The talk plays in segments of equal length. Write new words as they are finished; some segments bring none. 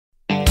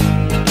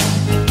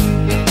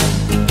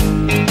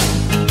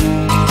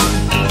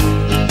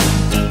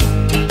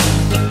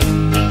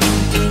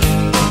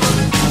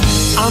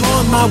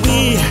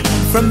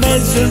from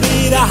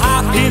misery to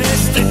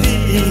happiness to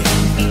thee.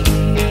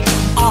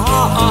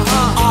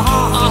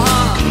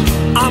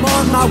 I'm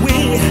on my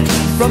way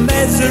from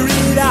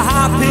misery to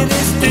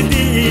happiness to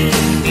thee.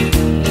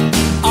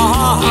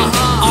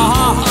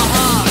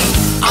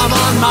 I'm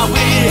on my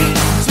way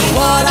to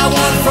what I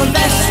want from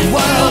this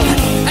world,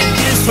 and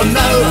years from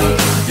now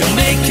you'll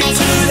make it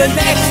to the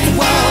next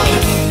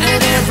world, and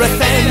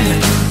everything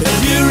that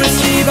you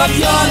receive up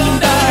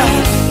yonder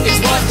is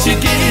what you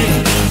give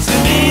to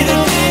me the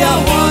day I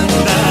wonder.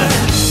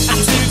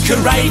 I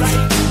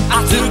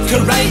took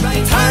a right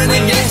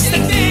turning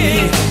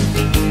yesterday.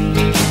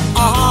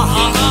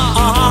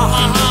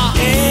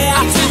 Yeah,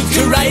 I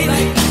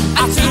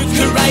took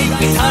a right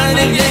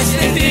turning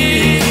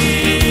yesterday.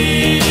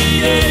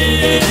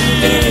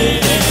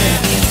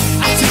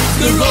 I took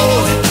the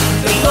road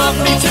that brought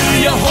me to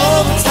your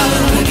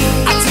hometown.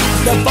 I took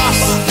the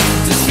bus